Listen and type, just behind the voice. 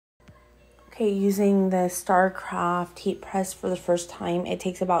Okay, using the Starcraft heat press for the first time, it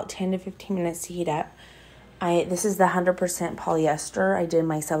takes about 10 to 15 minutes to heat up. This is the 100% polyester. I did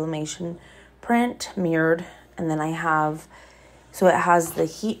my sublimation print, mirrored, and then I have, so it has the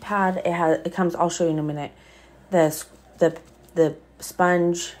heat pad. It comes, I'll show you in a minute, the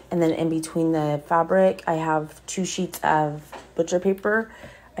sponge, and then in between the fabric, I have 2 sheets of butcher paper.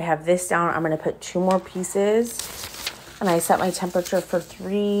 I have this down. I'm going to put 2 more pieces, and I set my temperature for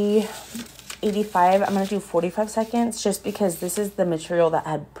 385. I'm going to do 45 seconds just because this is the material that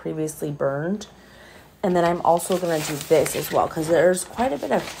had previously burned. And then I'm also going to do this as well because there's quite a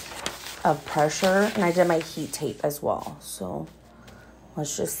bit of pressure, and I did my heat tape as well. So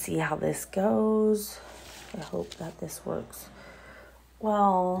let's just see how this goes. I hope that this works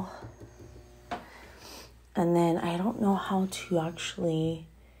well. And then I don't know how to actually,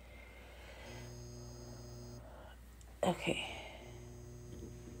 okay.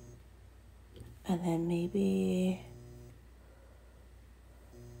 And then maybe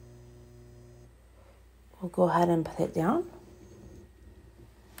we'll go ahead and put it down.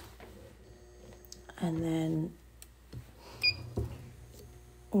 And then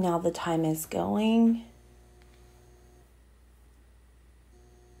now the time is going.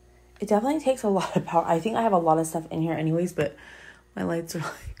 It definitely takes a lot of power. I think I have a lot of stuff in here anyways, but my lights are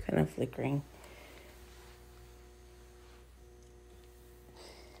like kind of flickering.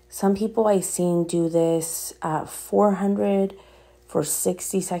 Some people I've seen do this at 400 for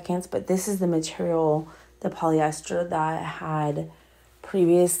 60 seconds, but this is the material, the polyester that had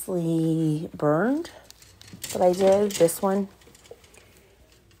previously burned. But I did this one.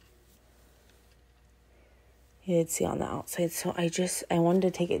 You did see on the outside. So I wanted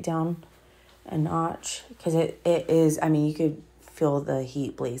to take it down a notch because it is, I mean, you could feel the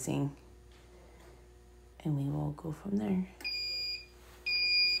heat blazing. And we will go from there.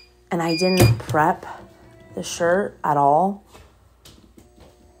 And I didn't prep the shirt at all.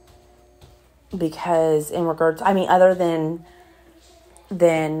 Because in regards, I mean, other than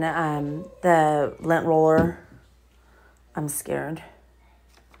the lint roller, I'm scared.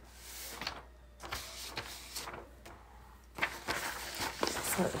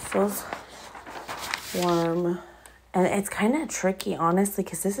 So it feels warm, and it's kind of tricky, honestly,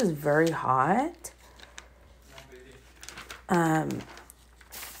 because this is very hot.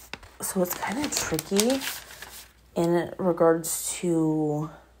 So it's kind of tricky in regards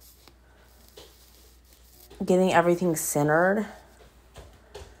to getting everything centered.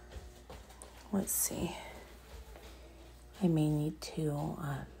 Let's see. I may need to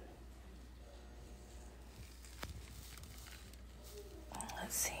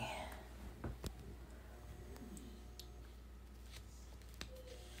let's see.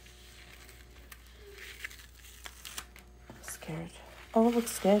 I'm scared. Oh, it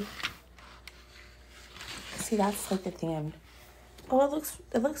looks good. See, that's like the thing. Oh,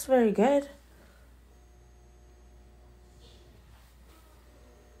 it looks very good.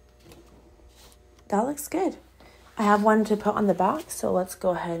 That looks good. I have one to put on the back, so let's go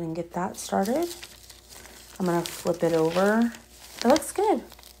ahead and get that started. I'm gonna flip it over. It looks good.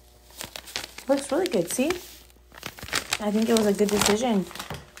 It looks really good, see? I think it was a good decision.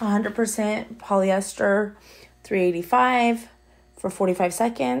 100% polyester, 385 for 45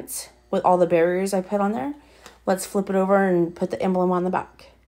 seconds with all the barriers I put on there. Let's flip it over and put the emblem on the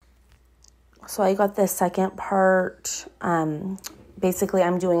back. So I got the second part. Basically,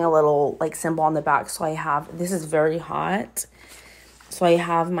 I'm doing a little like symbol on the back. So I have, this is very hot. So I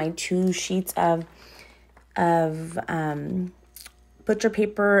have my 2 sheets of butcher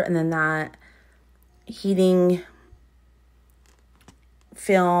paper, and then that heating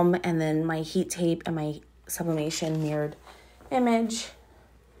film, and then my heat tape and my sublimation mirrored image.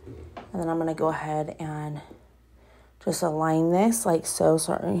 And then I'm going to go ahead and just align this like so.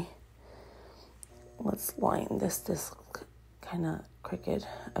 Sorry. Let's line this kind of crooked.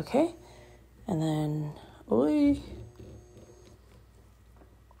 Okay. And then,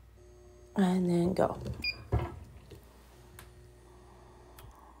 and then go.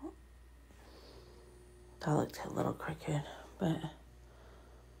 That looked a little crooked, but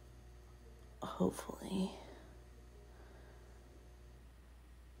hopefully.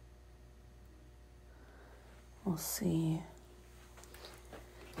 We'll see.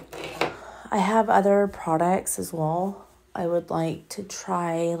 I have other products as well. I would like to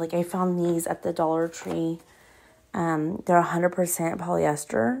try, like I found these at the Dollar Tree. They're 100%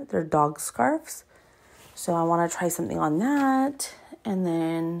 polyester. They're dog scarves. So I want to try something on that. And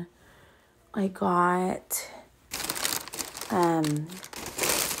then I got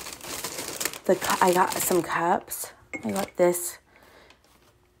I got some cups. I got this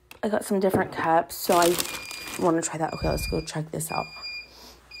I got some different cups, so I want to try that. Okay, let's go check this out.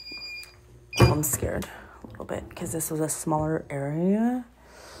 Oh, I'm scared a little bit because this was a smaller area.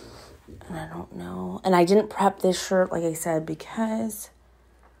 And I don't know. And I didn't prep this shirt, like I said, because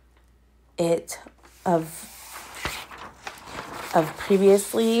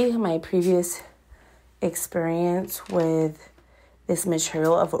previously, my previous experience with this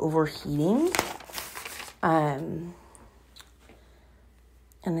material of overheating. And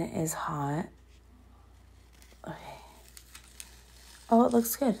it is hot. Okay. Oh, it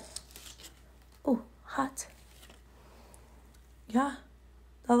looks good. Oh, hot. Yeah,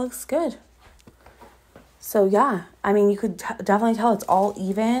 that looks good. So yeah, I mean, you could definitely tell it's all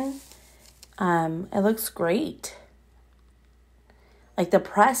even. It looks great. Like the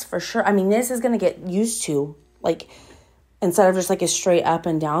press for sure. I mean, this is going to get used to. Like, instead of just like a straight up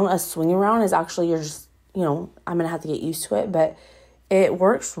and down, a swing around is actually, you're just, you know, I'm going to have to get used to it. But it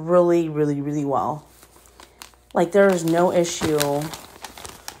works really, really, really well. Like, there is no issue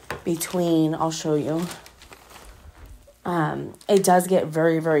between, I'll show you. It does get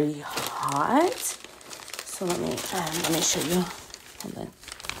very, very hot. So let me show you. Hold on.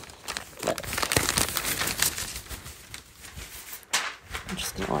 I'm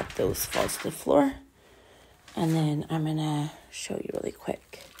just going to let those fall to the floor. And then I'm going to show you really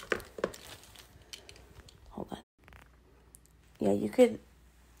quick. Hold on. Yeah, you could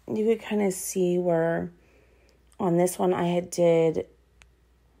kind of see where on this one I did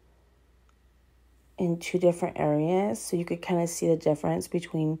in two different areas. So you could kind of see the difference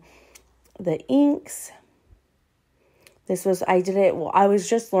between the inks. I was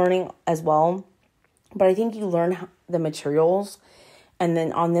just learning as well, but I think you learn the materials. And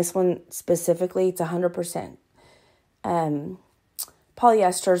then on this one specifically, it's 100%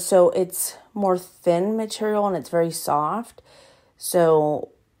 polyester. So it's more thin material and it's very soft. So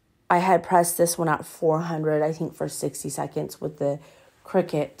I had pressed this one at 400, I think, for 60 seconds with the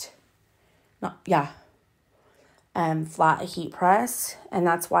Cricut. Flat heat press. And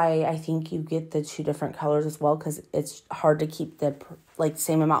that's why I think you get the two different colors as well, because it's hard to keep the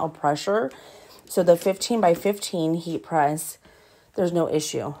same amount of pressure. So the 15 by 15 heat press, there's no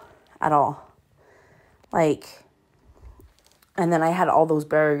issue at all. And then I had all those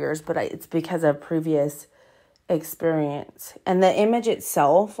barriers, but it's because of previous experience. And the image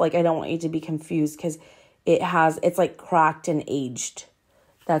itself, I don't want you to be confused, because it's like cracked and aged.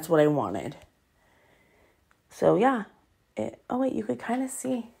 That's what I wanted. So yeah, you could kind of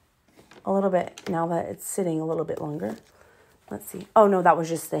see a little bit now that it's sitting a little bit longer. Let's see. Oh no, that was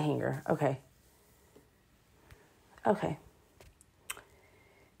just the hanger. Okay.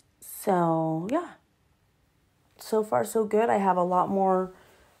 So yeah, so far so good. I have a lot more.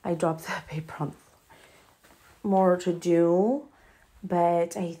 I dropped the paper on the floor. More to do,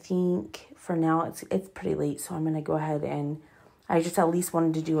 but I think for now it's pretty late, so I'm gonna go ahead and I just at least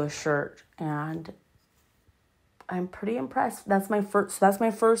wanted to do a shirt, and I'm pretty impressed. That's my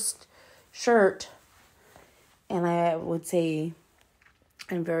first shirt, and I would say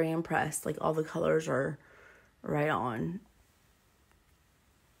I'm very impressed. All the colors are right on.